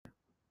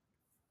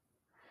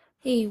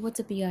Hey, what's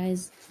up, you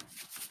guys?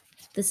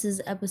 This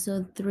is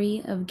episode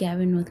 3 of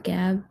Gavin with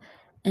Gab,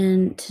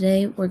 and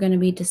today we're going to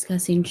be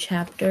discussing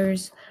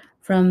chapters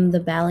from the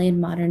Ballet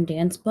and Modern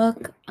Dance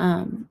book,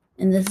 and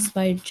this is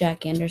by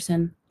Jack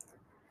Anderson.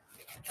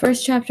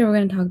 First chapter we're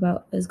going to talk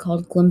about is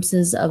called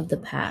Glimpses of the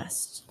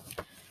Past,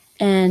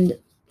 and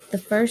the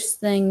first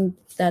thing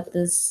that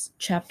this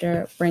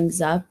chapter brings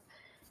up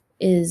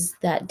is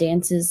that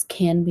dances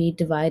can be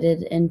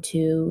divided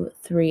into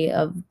 3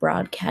 of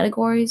broad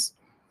categories.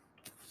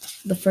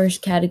 The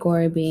first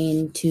category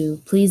being to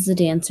please the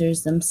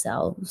dancers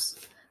themselves.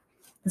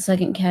 The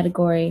second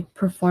category,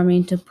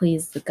 performing to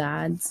please the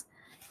gods.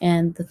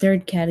 And the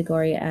third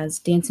category as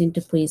dancing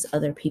to please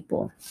other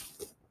people.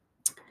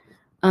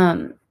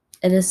 It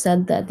is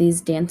said that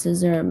these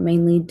dances are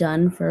mainly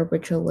done for a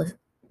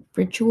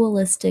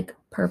ritualistic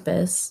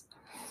purpose,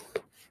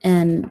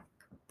 and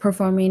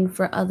performing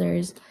for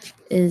others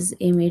is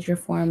a major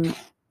form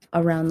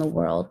around the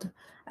world.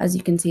 As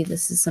you can see,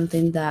 this is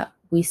something that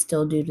we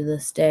still do to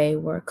this day.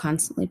 We're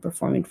constantly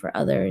performing for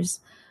others,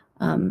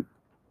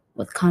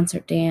 with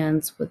concert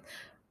dance, with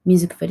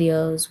music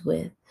videos,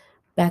 with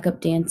backup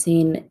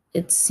dancing.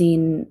 It's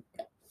seen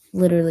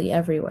literally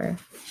everywhere.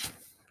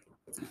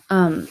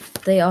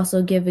 They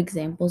also give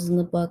examples in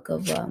the book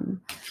of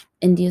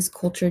India's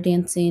culture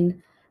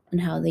dancing and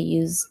how they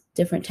use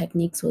different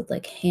techniques with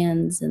like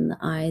hands and the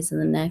eyes and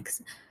the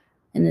necks,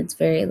 and it's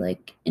very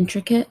like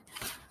intricate.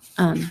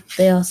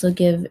 They also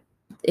give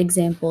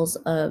examples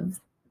of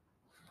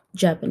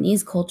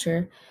Japanese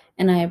culture,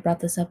 and I brought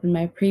this up in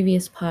my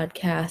previous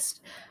podcast,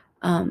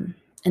 in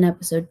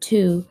episode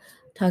 2,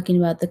 talking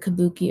about the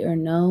kabuki or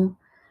no,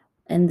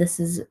 and this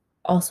is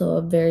also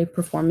a very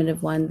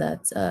performative one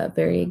that's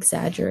very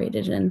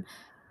exaggerated and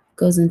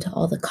goes into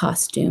all the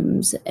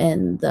costumes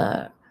and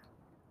the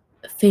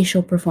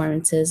facial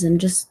performances,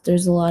 and just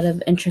there's a lot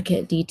of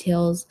intricate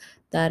details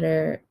that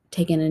are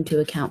taken into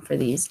account for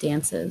these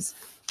dances.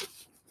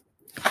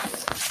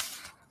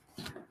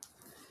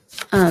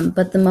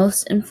 But the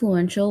most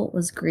influential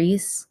was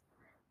Greece,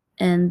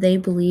 and they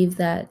believe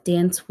that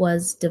dance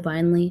was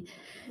divinely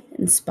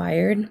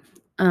inspired.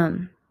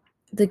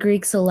 The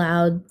Greeks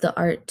allowed the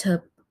art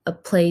to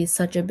play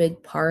such a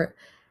big part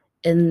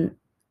in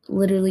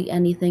literally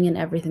anything and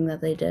everything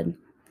that they did: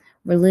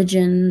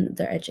 religion,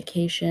 their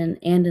education,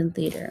 and in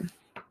theater.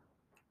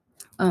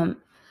 But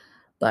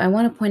I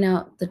want to point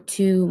out the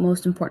 2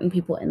 most important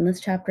people in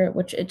this chapter,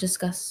 which it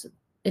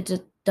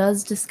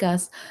does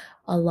discuss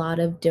a lot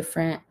of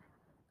different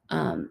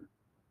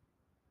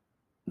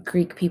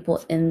Greek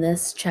people in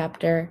this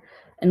chapter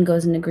and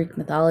goes into Greek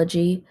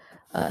mythology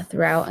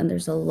throughout, and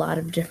there's a lot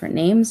of different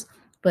names.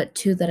 But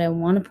 2 that I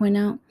want to point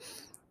out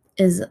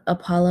is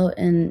Apollo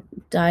and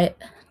Dionysus.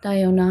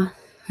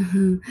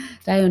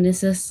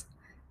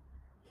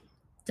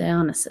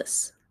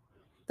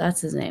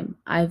 That's his name.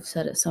 I've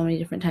said it so many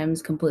different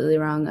times completely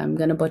wrong. I'm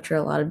going to butcher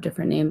a lot of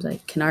different names. I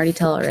can already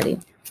tell already.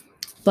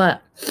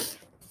 But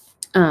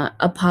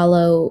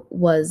Apollo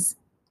was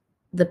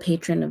the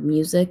patron of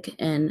music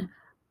and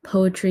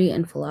poetry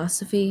and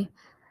philosophy.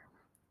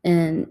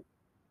 And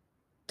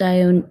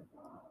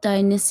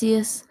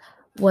Dionysius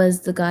was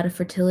the god of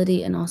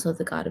fertility and also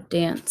the god of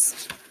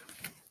dance.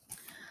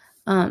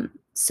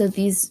 So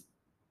these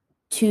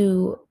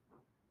 2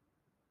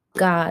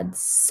 gods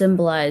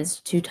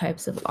symbolized 2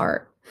 types of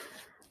art.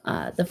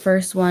 The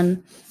first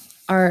one,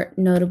 art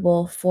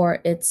notable for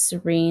its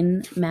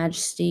serene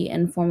majesty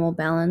and formal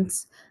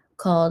balance,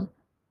 called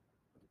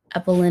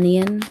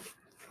Apollonian,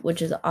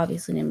 which is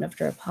obviously named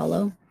after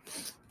Apollo.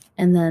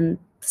 And then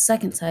the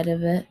second side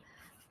of it,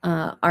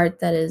 art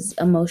that is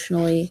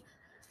emotionally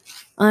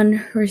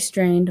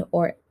unrestrained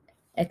or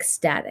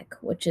ecstatic,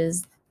 which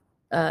is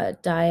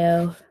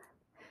Dionysiac.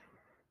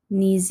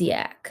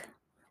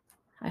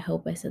 I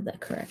hope I said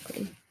that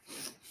correctly.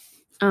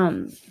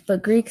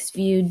 But Greeks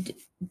viewed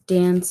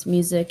dance,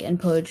 music, and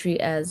poetry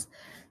as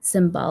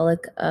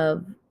symbolic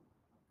of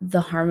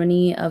the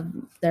harmony of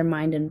their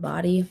mind and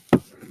body.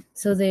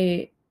 So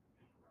they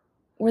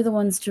were the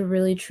ones to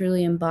really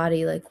truly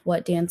embody like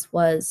what dance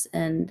was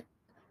and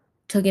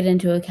took it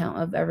into account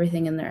of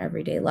everything in their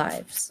everyday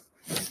lives.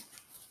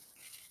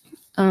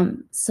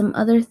 Some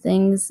other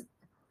things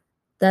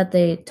that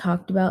they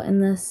talked about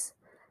in this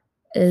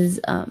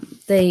is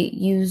they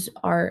used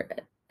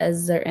art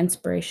as their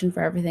inspiration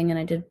for everything, and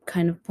I did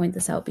kind of point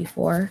this out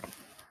before.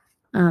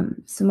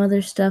 Some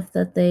other stuff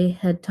that they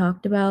had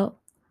talked about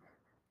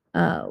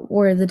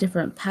were the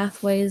different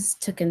pathways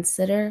to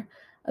consider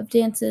of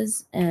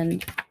dances,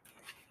 and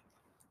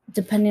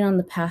depending on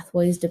the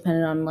pathways,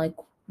 depended on like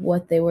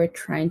what they were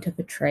trying to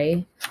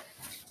portray.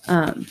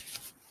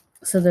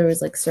 So there was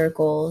like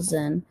circles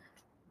and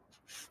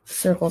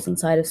circles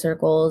inside of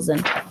circles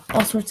and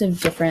all sorts of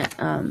different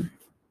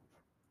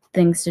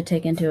things to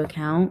take into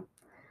account,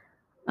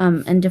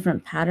 and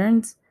different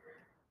patterns.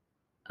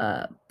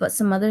 But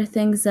some other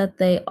things that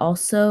they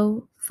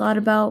also thought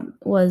about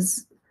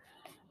was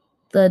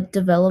the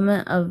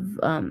development of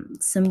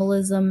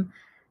symbolism,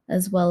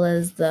 as well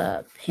as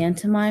the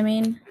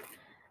pantomiming,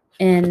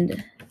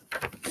 and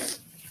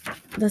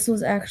this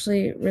was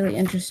actually really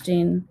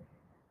interesting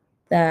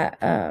that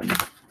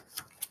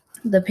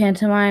the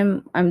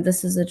pantomime,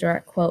 this is a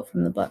direct quote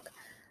from the book,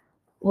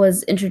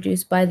 was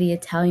introduced by the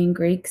Italian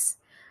Greeks,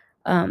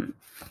 and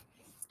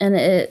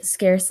it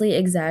scarcely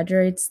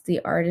exaggerates the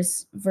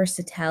artist's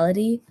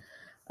versatility.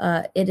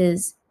 It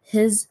is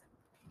his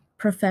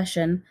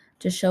profession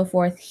to show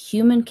forth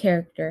human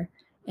character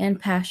and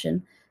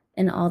passion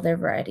in all their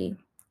variety,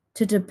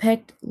 to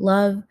depict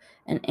love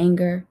and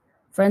anger,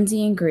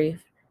 frenzy and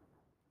grief,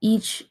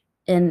 each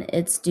in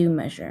its due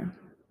measure.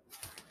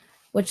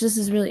 Which this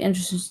is really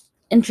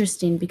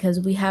interesting because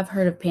we have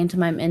heard of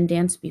pantomime and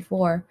dance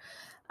before,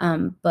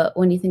 but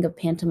when you think of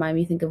pantomime,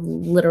 you think of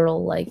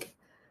literal like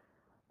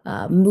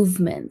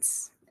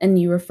movements, and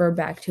you refer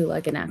back to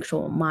like an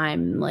actual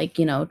mime, like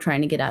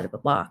trying to get out of a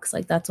box.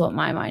 Like that's what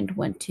my mind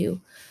went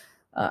to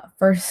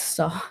first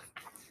off,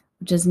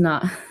 which is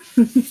not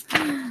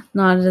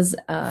not as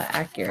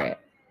accurate.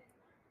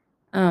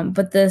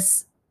 But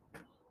this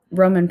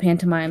Roman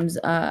pantomimes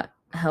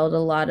held a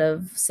lot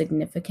of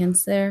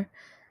significance there.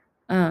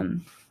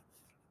 Um,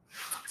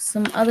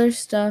 some other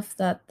stuff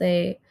that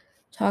they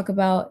talk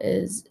about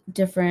is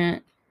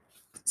different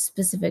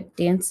specific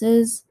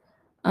dances,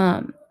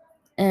 and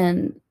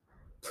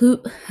his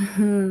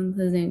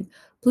name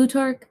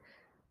Plutarch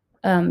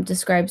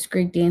describes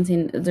Greek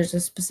dancing. There's a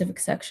specific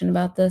section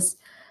about this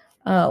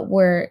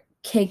where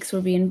cakes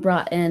were being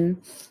brought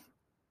in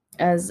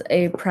as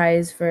a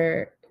prize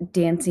for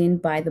dancing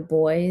by the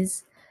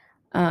boys,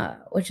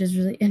 which is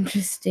really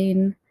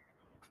interesting.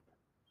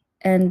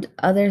 And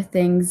other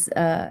things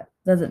that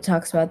it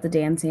talks about the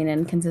dancing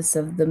and consists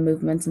of the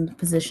movements and the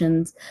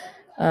positions,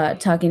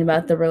 talking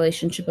about the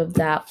relationship of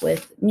that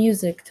with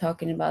music,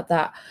 talking about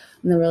that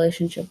and the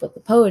relationship with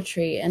the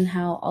poetry and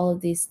how all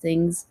of these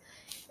things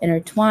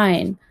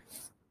intertwine.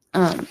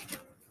 Um,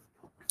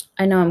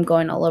 I know I'm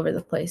going all over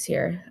the place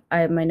here.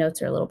 My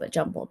notes are a little bit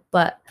jumbled,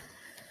 but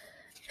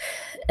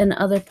in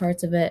other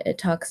parts of it, it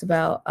talks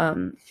about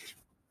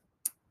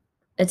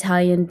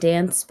Italian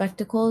dance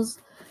spectacles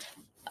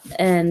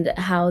and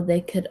how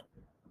they could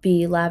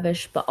be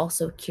lavish but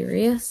also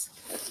curious.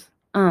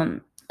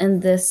 And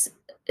this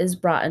is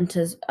brought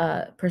into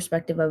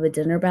perspective of a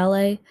dinner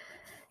ballet.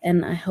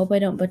 And I hope I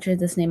don't butcher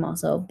this name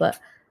also, but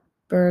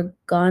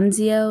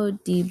Bergonzio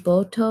di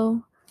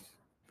Botto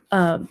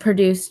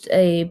produced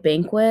a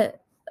banquet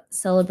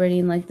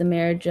celebrating like the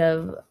marriage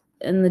of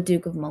and the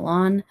Duke of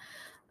Milan.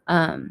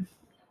 And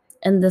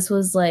this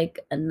was like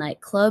a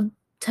nightclub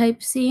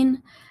type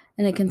scene,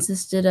 and it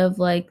consisted of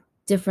like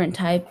different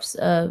types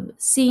of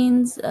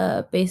scenes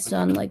based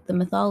on like the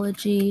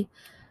mythology,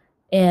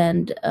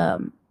 and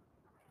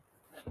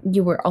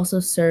you were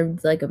also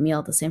served like a meal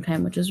at the same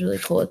time, which was really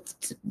cool.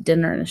 It's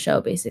dinner and a show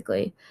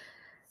basically,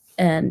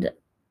 and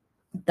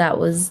that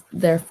was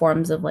their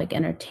forms of like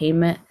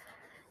entertainment,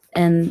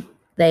 and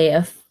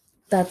they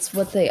that's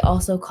what they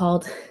also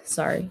called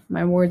sorry,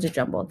 my words are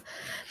jumbled.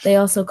 They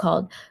also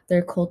called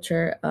their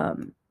culture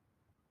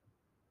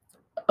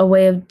a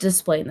way of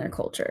displaying their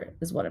culture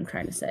is what I'm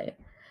trying to say,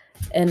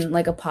 in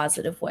like a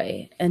positive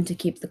way, and to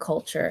keep the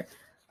culture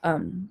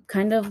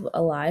kind of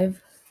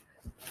alive.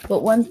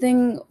 But one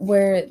thing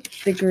where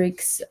the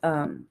Greeks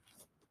kind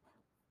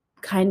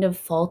of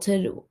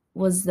faulted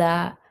was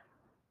that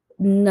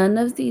none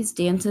of these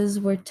dances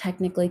were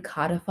technically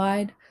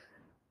codified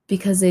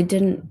because they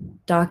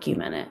didn't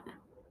document it.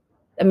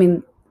 I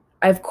mean,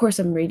 of course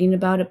I'm reading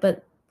about it,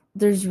 but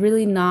there's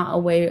really not a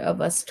way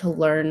of us to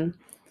learn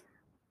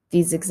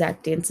these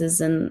exact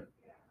dances and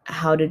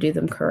how to do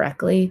them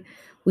correctly.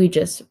 We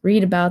just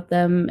read about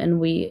them and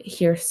we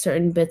hear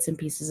certain bits and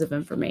pieces of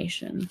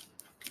information.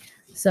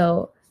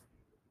 So,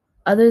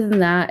 other than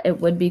that, it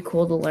would be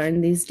cool to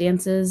learn these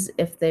dances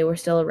if they were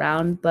still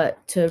around,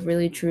 but to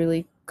really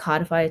truly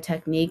codify a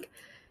technique,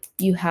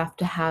 you have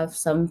to have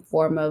some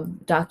form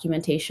of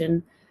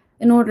documentation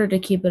in order to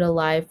keep it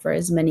alive for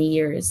as many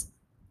years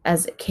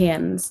as it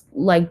can,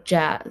 like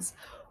jazz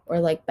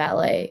or like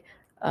ballet.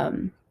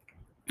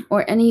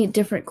 Or any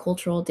different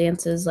cultural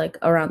dances like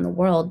around the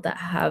world that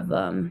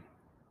have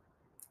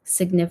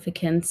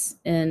significance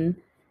in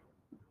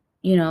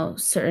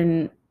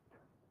certain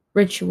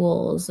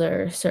rituals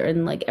or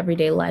certain like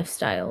everyday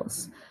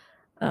lifestyles.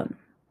 um,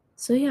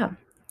 so yeah,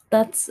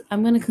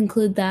 I'm going to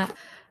conclude that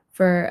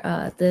for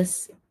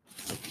this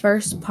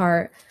first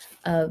part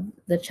of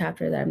the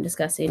chapter that I'm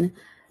discussing,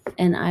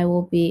 and I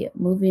will be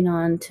moving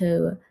on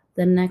to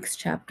the next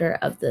chapter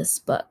of this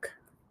book.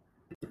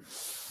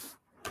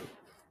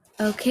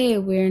 Okay,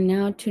 we're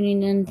now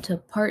tuning in to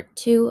part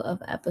 2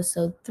 of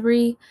episode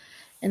 3,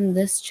 and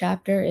this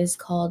chapter is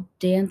called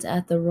Dance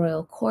at the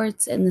Royal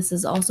Courts, and this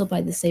is also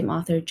by the same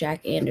author,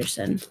 Jack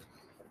Anderson.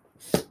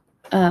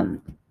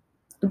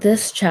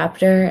 This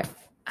chapter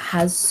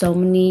has so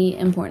many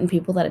important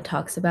people that it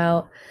talks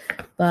about,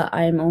 but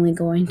I'm only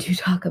going to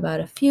talk about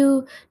a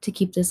few to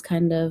keep this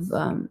kind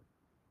of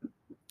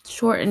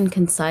short and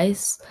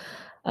concise,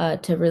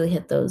 to really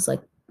hit those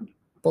like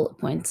bullet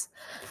points.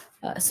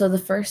 So the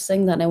first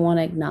thing that I want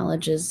to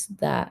acknowledge is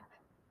that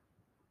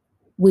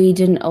we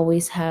didn't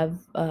always have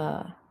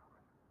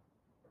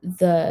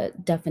the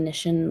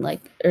definition,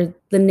 or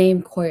the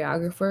name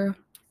choreographer,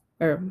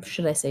 or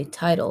should I say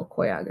title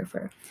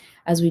choreographer,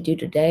 as we do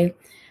today,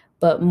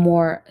 but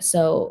more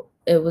so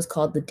it was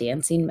called the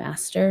dancing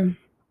master.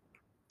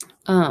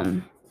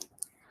 Um,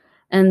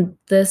 and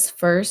this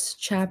first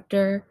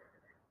chapter,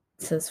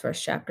 it says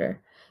first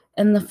chapter,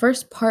 and the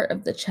first part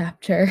of the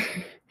chapter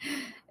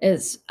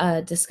is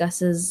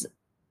discusses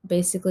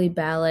basically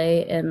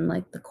ballet and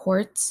like the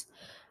courts,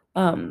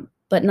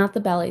 but not the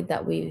ballet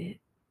that we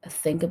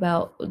think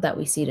about, that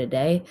we see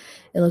today.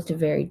 It looked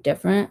very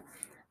different.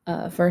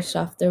 First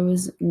off, there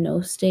was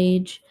no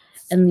stage,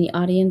 and the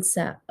audience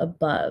sat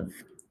above,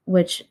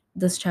 which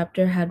this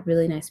chapter had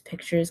really nice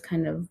pictures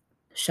kind of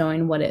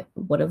showing what it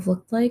would have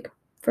looked like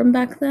from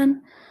back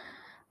then.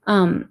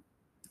 Um,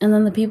 and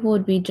then the people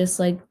would be just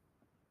like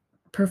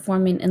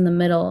performing in the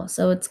middle,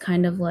 so it's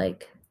kind of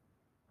like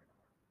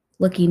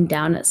looking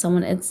down at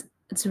someone. It's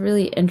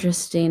really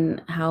interesting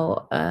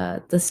how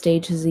the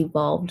stage has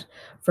evolved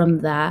from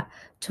that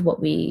to what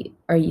we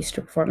are used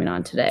to performing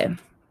on today.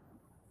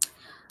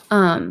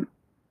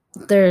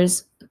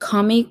 There's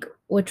comic,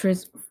 which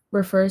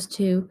refers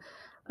to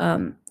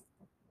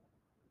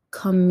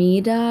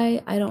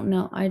comedie. I don't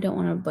know. I don't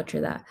want to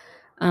butcher that.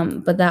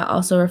 But that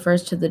also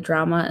refers to the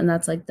drama, and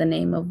that's like the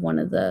name of one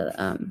of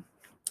the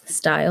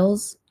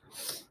styles.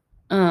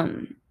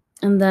 Um,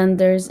 and then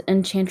there's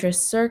Enchantress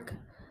Cirque,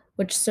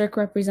 which Cirque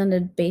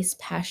represented base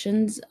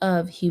passions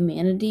of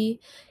humanity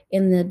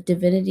and the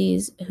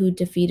divinities who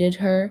defeated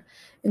her,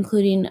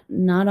 including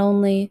not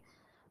only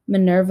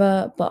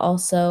Minerva, but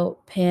also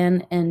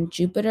Pan and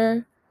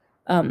Jupiter,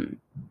 um,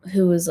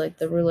 who was like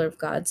the ruler of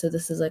God. So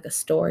this is like a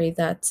story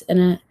that's in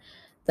it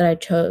that I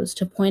chose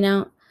to point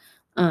out.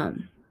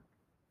 Um,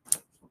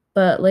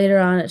 but later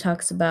on, it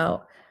talks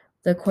about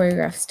the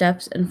choreographed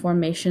steps and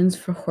formations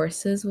for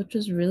horses, which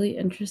was really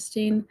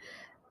interesting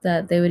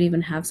that they would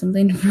even have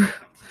something for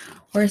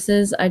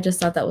horses. I just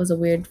thought that was a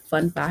weird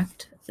fun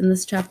fact in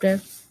this chapter.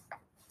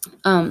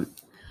 Um,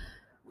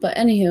 but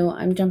anywho,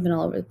 I'm jumping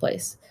all over the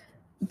place.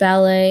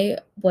 Ballet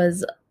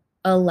was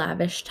a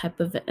lavish type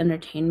of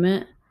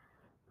entertainment.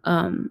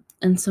 And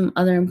some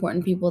other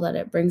important people that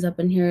it brings up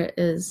in here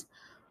is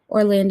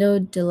Orlando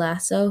de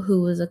Lasso,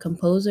 who was a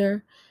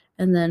composer,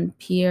 and then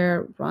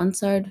Pierre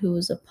Ronsard, who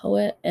was a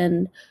poet.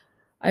 And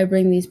I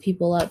bring these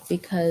people up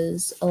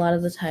because a lot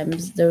of the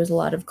times there was a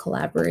lot of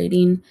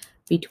collaborating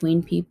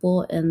between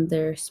people and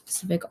their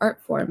specific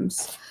art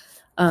forms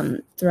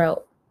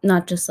throughout,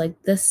 not just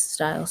like this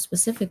style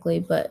specifically,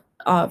 but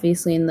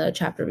obviously in the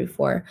chapter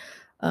before,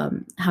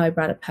 how I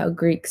brought up how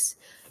Greeks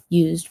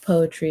used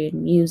poetry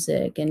and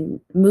music and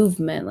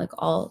movement, like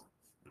all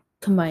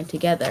combined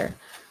together.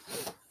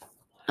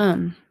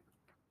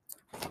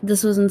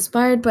 This was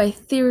inspired by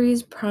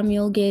theories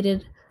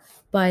promulgated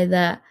by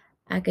the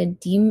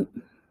Académie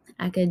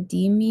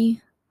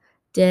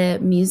de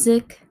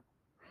Musique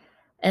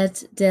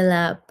et de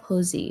la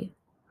Poésie,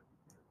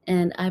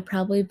 and I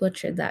probably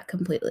butchered that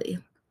completely.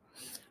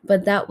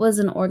 But that was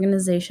an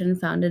organization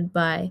founded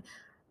by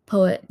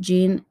poet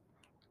Jean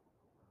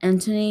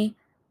Anthony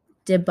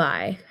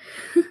Debye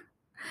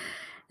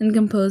and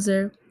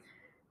composer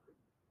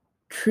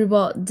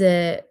Trubalt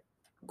de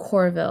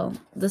Corville.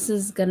 This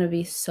is going to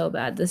be so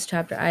bad, this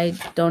chapter. I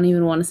don't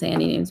even want to say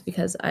any names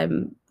because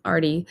I'm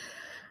already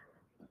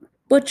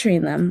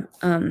butchering them.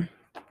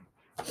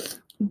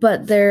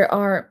 But there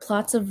are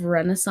plots of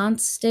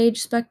Renaissance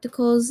stage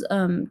spectacles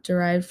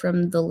derived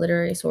from the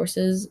literary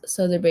sources.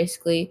 So they're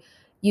basically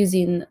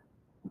using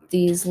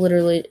these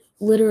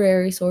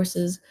literary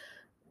sources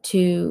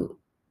to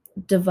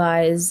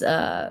devise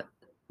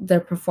their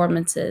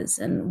performances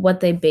and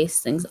what they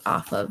base things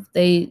off of.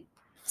 They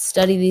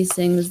study these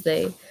things,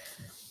 they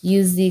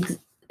use the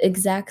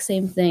exact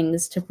same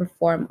things to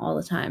perform all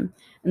the time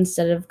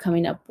instead of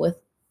coming up with,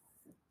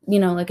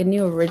 like a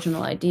new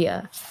original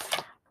idea.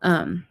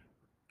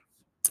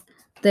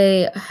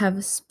 They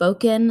have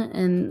spoken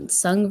and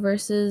sung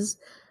verses,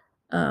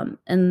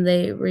 and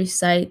they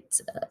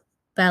recite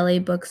ballet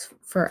books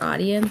for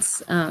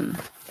audience.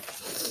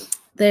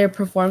 They're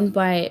performed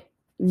by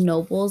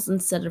nobles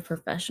instead of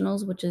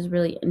professionals, which is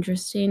really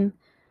interesting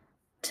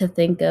to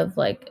think of.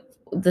 Like,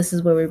 this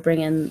is where we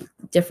bring in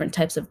different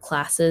types of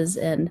classes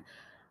and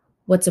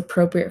what's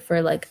appropriate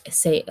for, like,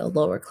 say, a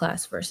lower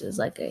class versus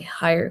like a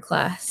higher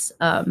class,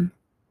 and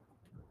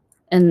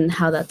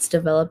how that's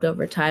developed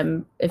over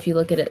time. If you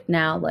look at it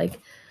now, like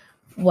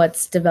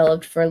what's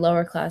developed for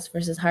lower class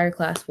versus higher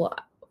class, well,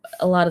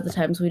 a lot of the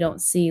times we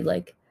don't see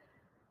like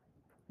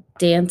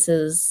dance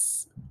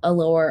as a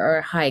lower or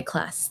a high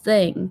class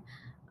thing.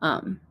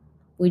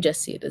 We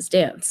just see it as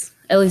dance.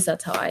 At least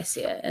that's how I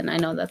see it, and I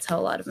know that's how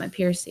a lot of my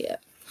peers see it.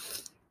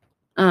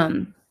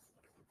 Anywho,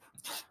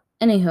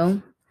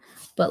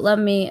 but let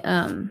me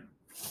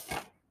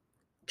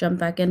jump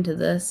back into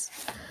this.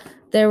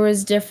 There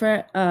was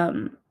different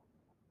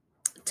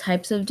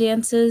types of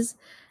dances,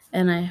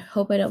 and I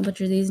hope I don't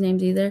butcher these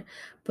names either,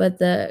 but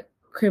the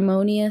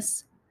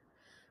Cremonius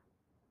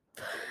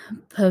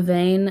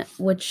Pavane,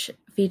 which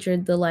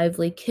featured the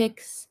lively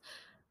kicks,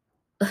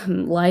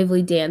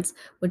 lively dance,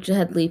 which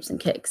had leaps and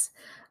kicks.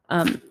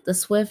 The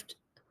swift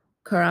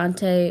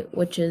karate,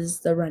 which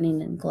is the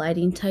running and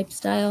gliding type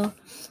style,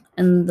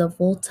 and the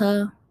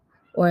volta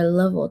or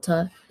la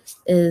volta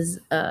is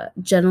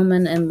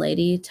gentleman and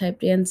lady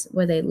type dance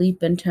where they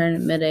leap and turn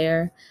in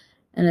midair,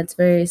 and it's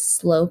very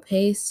slow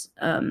paced.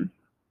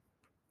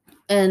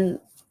 And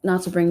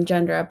not to bring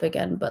gender up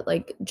again, but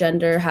like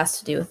gender has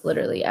to do with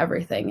literally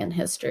everything in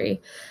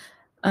history.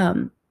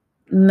 Um,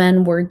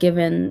 Men were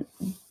given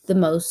the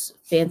most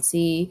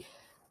fancy,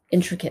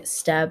 intricate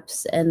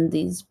steps and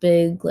these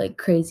big, like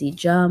crazy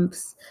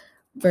jumps,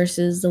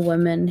 versus the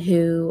women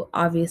who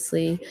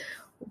obviously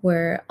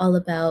were all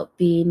about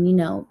being,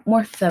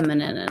 more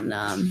feminine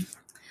and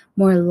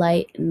more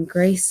light and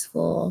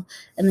graceful,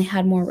 and they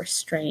had more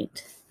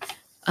restraint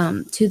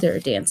to their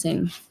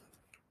dancing.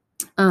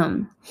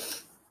 Um,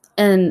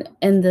 and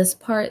in this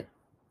part,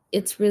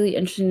 it's really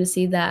interesting to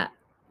see that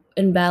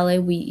in ballet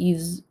we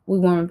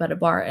warm up at a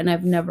bar, and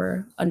I've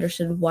never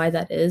understood why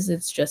that is.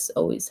 It's just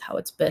always how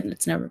it's been.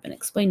 It's never been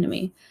explained to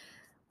me.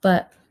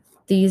 But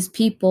these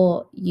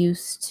people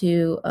used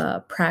to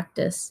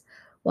practice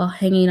while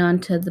hanging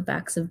onto the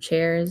backs of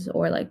chairs,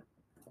 or like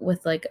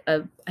with like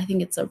I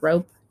think it's a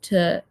rope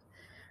to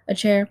a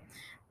chair,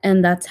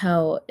 and that's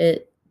how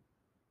it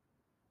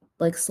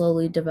like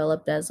slowly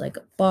developed as like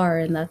a bar,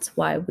 and that's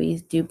why we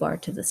do bar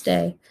to this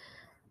day.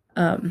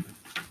 Um,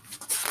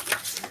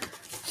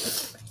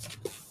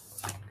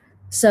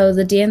 so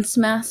the dance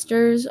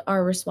masters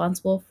are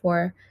responsible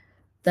for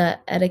the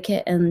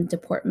etiquette and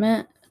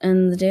deportment,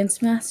 and the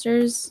dance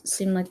masters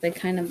seem like they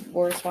kind of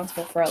were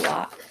responsible for a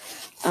lot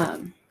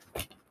um,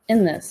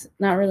 in this.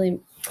 Not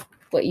really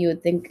what you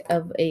would think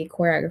of a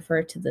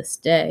choreographer to this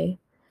day,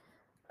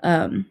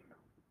 um,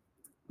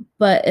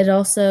 but it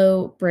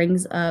also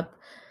brings up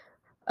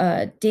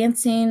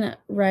dancing,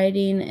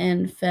 riding,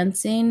 and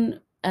fencing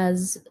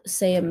as,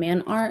 say, a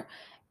man art,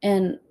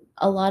 and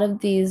a lot of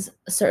these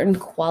certain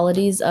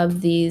qualities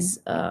of these,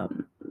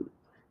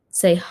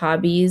 say,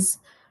 hobbies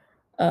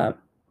uh,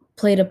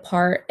 played a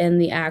part in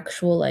the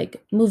actual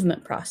like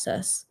movement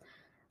process,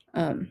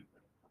 um,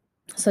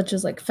 such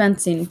as like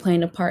fencing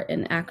playing a part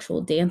in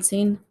actual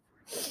dancing.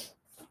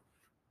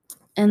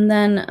 And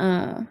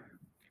then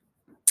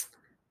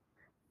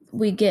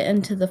we get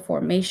into the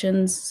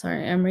formations.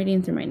 Sorry, I'm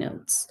reading through my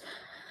notes.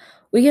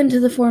 We get into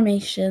the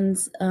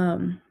formations,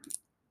 and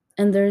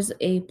there's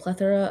a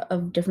plethora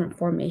of different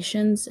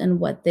formations and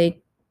what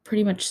they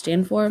pretty much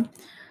stand for,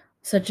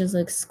 such as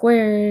like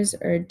squares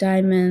or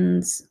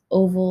diamonds,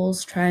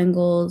 ovals,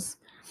 triangles.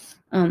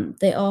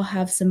 They all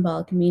have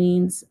symbolic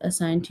meanings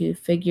assigned to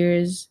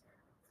figures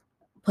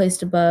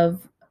placed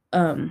above.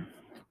 Um,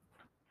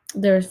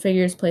 there are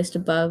figures placed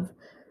above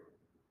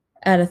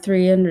at a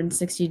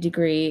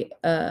 360-degree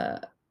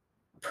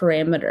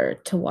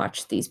parameter to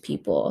watch these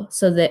people,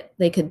 so that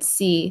they could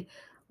see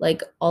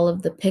like all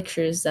of the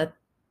pictures that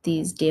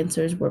these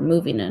dancers were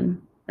moving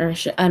in. Or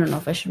I don't know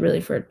if I should really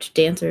refer to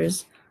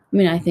dancers. I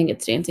mean, I think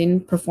it's dancing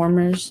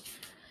performers.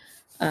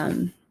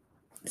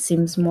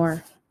 Seems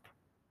more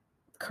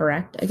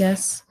correct, I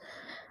guess.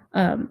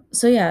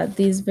 So yeah,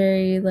 these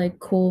very like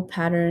cool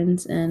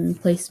patterns and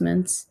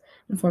placements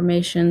and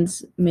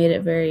formations made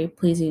it very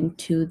pleasing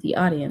to the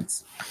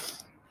audience.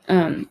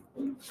 Um,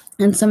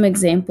 and some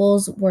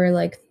examples were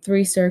like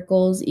 3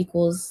 circles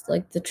equals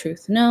like the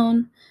truth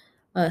known,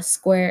 a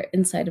square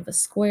inside of a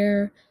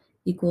square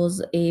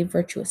equals a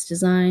virtuous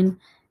design,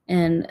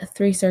 and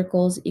 3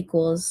 circles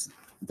equals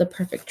the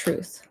perfect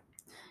truth.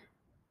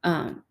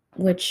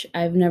 Which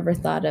I've never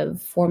thought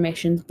of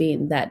formations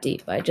being that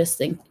deep. I just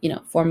think,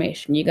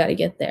 formation, you got to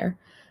get there.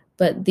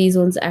 But these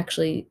ones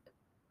actually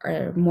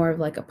are more of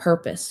like a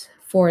purpose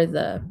for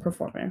the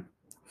performer.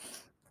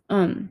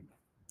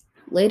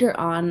 Later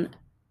on,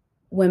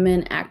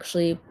 women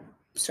actually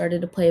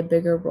started to play a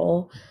bigger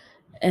role,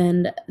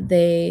 and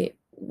they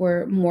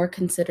were more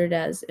considered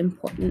as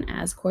important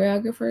as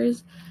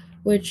choreographers,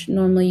 which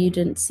normally you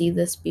didn't see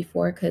this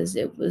before because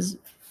it was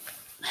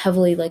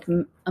heavily like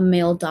a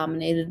male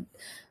dominated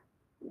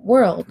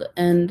world.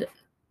 And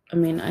I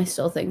mean, I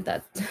still think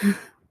that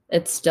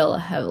it's still a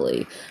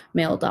heavily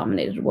male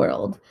dominated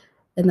world,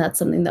 and that's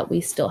something that we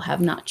still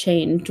have not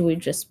changed. We've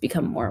just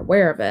become more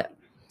aware of it,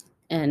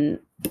 and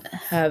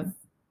have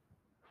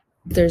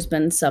there's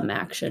been some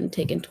action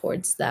taken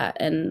towards that,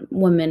 and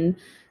women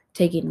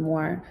taking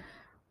more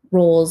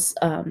roles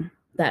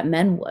that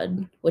men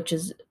would, which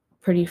is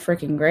pretty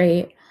freaking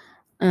great.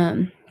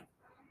 Um,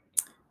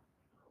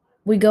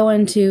 we go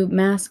into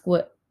mask,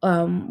 what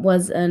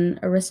was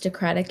an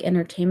aristocratic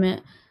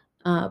entertainment,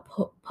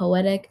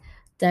 poetic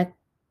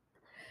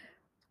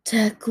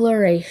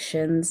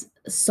declarations,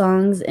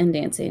 songs, and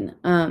dancing.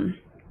 And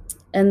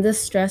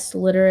this stressed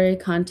literary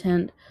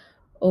content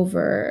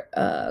over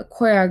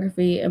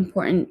choreography,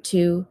 important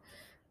to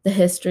the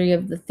history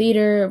of the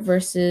theater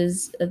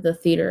versus the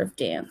theater of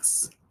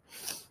dance.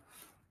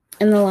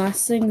 And the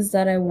last things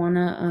that I want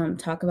to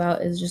talk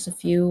about is just a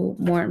few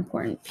more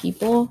important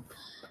people.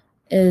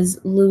 Is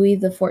Louis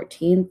the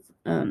 14th,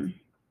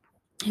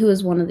 who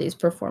was one of these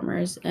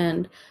performers,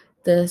 and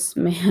this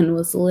man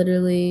was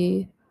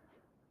literally,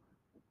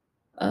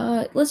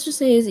 let's just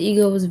say his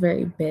ego was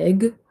very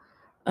big.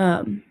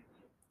 Um,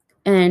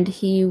 and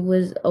he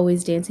was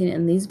always dancing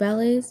in these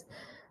ballets,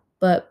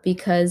 but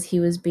because he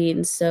was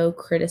being so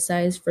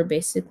criticized for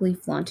basically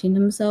flaunting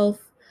himself,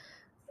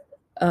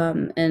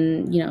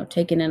 and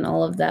taking in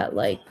all of that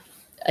like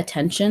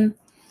attention,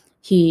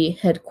 he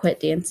had quit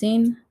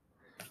dancing.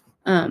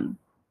 Um,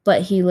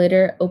 but he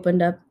later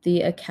opened up the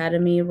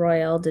Académie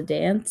Royale de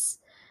Danse,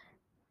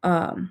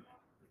 um,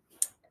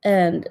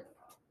 and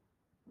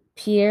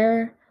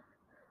Pierre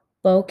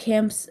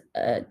Beaucamp's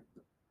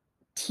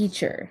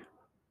teacher,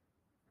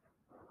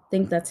 I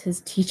think that's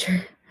his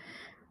teacher,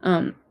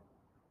 um,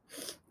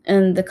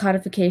 and the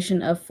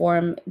codification of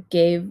form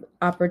gave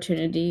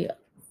opportunity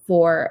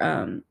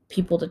for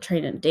people to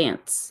train and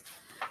dance.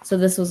 So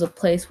this was a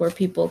place where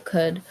people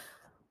could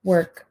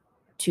work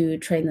to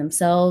train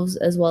themselves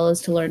as well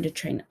as to learn to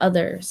train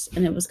others.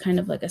 And it was kind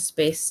of like a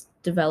space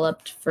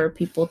developed for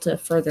people to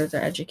further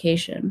their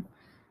education.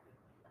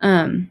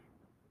 Um,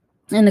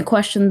 and the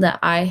question that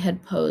I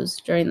had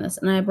posed during this,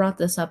 and I brought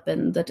this up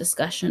in the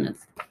discussion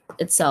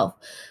itself,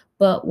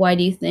 but why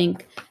do you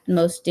think in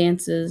most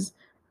dances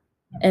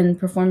and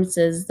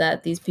performances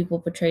that these people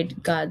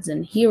portrayed gods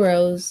and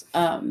heroes?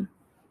 And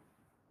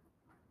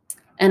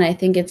I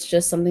think it's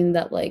just something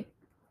that like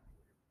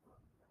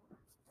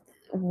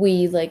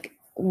we like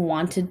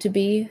wanted to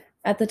be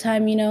at the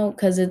time,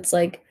 because it's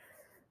like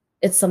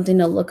it's something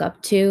to look up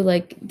to.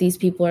 Like these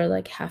people are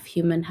like half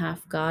human,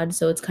 half god,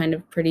 so it's kind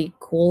of pretty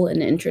cool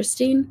and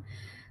interesting,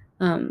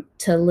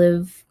 to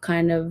live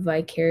kind of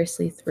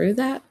vicariously through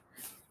that.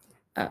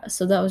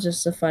 So that was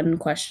just a fun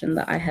question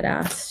that I had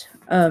asked.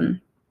 The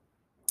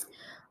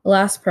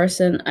last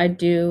person I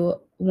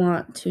do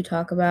want to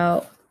talk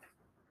about,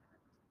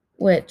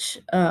 which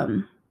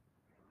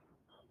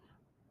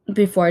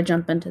before I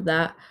jump into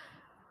that,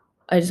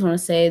 I just want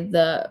to say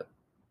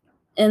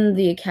in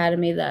the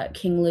academy that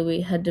King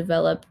Louis had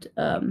developed,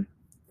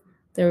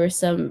 there were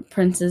some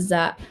princes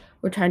that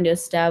were trying to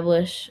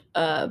establish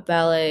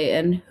ballet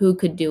and who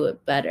could do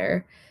it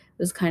better.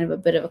 It was kind of a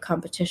bit of a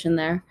competition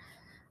there.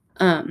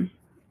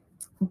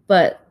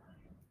 But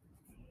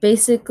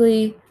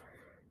basically,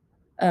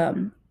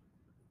 um,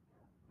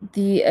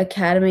 the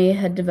academy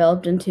had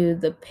developed into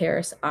the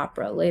Paris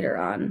Opera later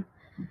on.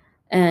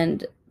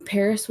 And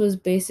Paris was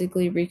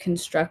basically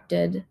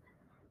reconstructed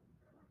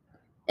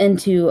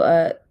into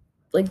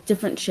like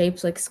different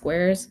shapes, like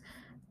squares,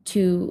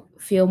 to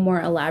feel more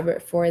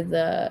elaborate for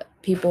the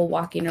people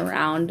walking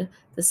around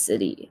the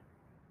city.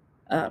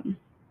 Um,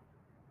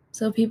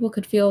 so people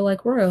could feel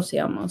like royalty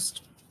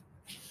almost.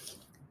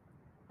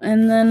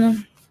 And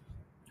then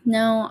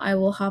now I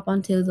will hop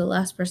onto the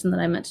last person that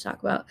I meant to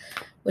talk about,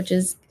 which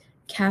is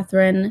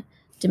Catherine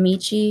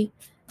D'Amici,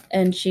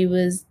 and she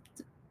was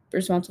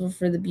responsible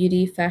for the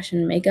beauty,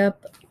 fashion,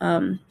 makeup,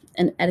 and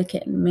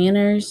etiquette and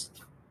manners.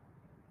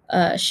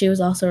 She was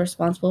also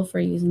responsible for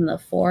using the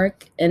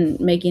fork and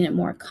making it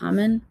more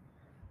common.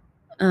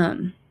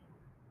 Um,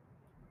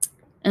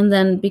 and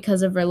then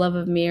because of her love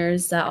of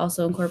mirrors, that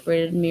also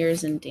incorporated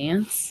mirrors in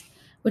dance,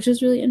 which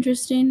was really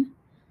interesting.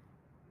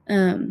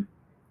 Um,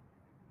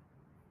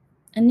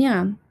 and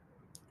yeah,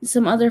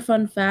 some other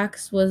fun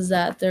facts was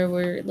that there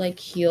were like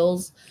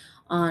heels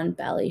on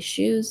ballet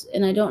shoes,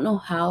 and I don't know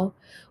how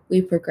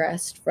we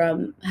progressed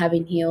from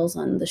having heels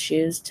on the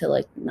shoes to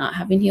like not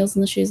having heels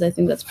on the shoes. I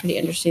think that's pretty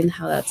interesting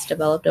how that's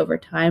developed over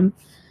time.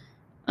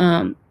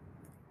 Um,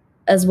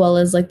 as well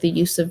as like the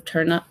use of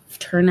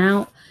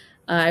turnout.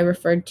 I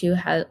referred to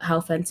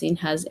how fencing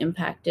has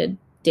impacted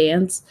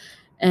dance,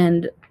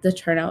 and the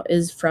turnout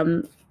is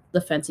from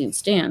the fencing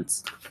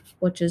stance,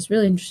 which is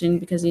really interesting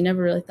because you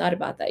never really thought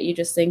about that. You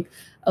just think,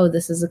 oh,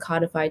 this is a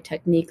codified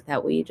technique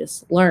that we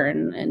just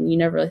learn, and you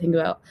never really think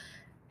about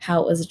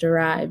how it was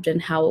derived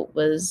and how it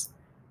was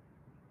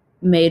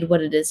made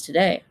what it is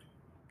today.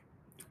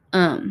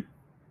 Um,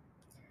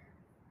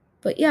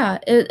 but yeah,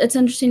 it's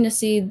interesting to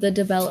see the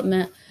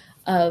development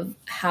of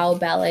how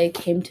ballet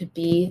came to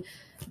be,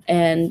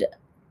 and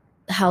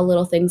how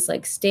little things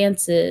like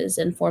stances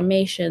and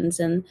formations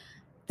and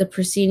the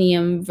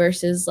proscenium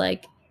versus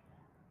like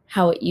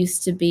how it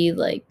used to be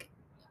like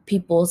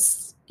people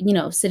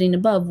sitting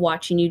above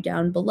watching you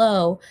down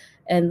below,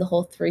 and the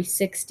whole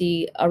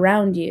 360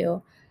 around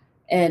you,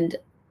 and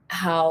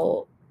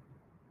how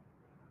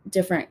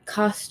different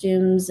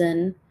costumes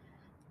and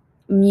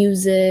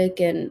music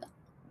and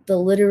the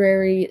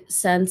literary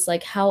sense,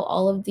 like how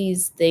all of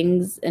these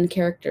things and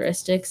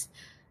characteristics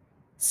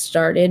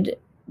started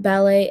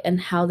ballet,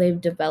 and how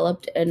they've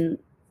developed and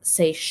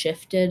say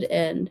shifted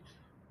and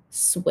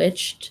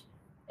switched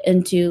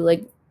into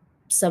like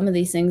some of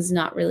these things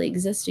not really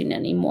existing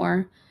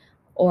anymore,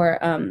 or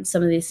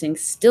some of these things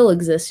still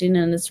existing,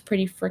 and it's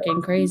pretty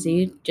freaking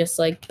crazy. Just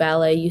like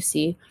ballet, you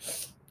see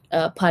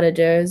pas de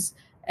deux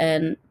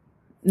and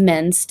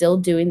men still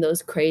doing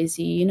those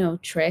crazy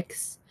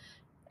tricks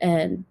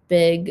and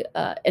big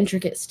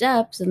intricate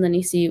steps, and then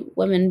you see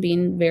women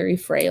being very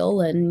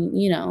frail and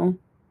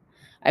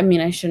I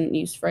mean, I shouldn't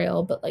use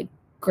frail, but like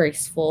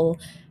graceful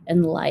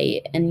and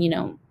light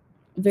and,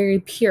 very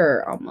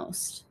pure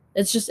almost.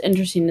 It's just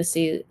interesting to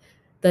see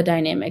the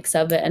dynamics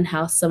of it and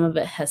how some of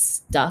it has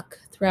stuck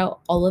throughout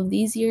all of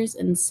these years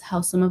and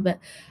how some of it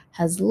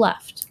has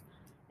left.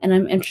 And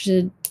I'm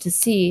interested to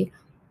see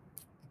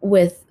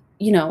with,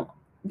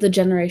 the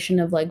generation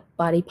of like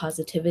body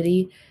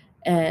positivity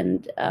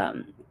and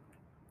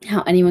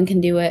how anyone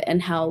can do it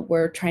and how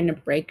we're trying to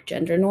break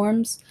gender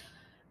norms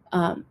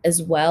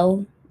as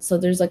well. So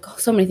there's like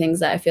so many things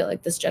that I feel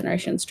like this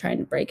generation's trying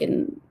to break,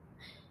 and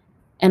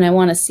I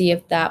want to see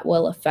if that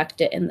will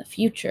affect it in the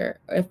future,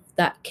 or if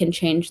that can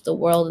change the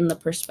world in the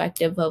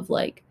perspective of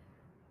like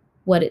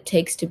what it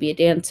takes to be a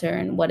dancer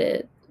and what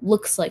it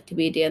looks like to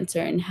be a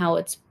dancer and how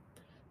it's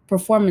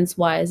performance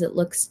wise it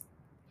looks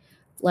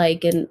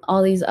like, and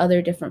all these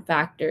other different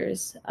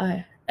factors.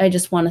 I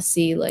just want to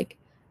see like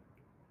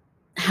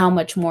how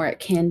much more it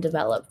can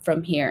develop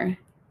from here,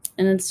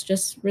 and it's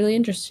just really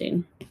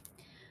interesting.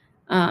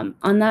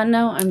 On that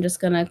note, I'm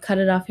just gonna cut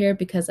it off here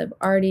because I've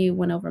already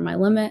went over my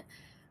limit.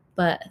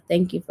 But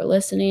thank you for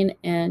listening,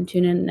 and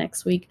tune in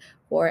next week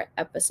for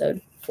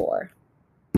episode 4.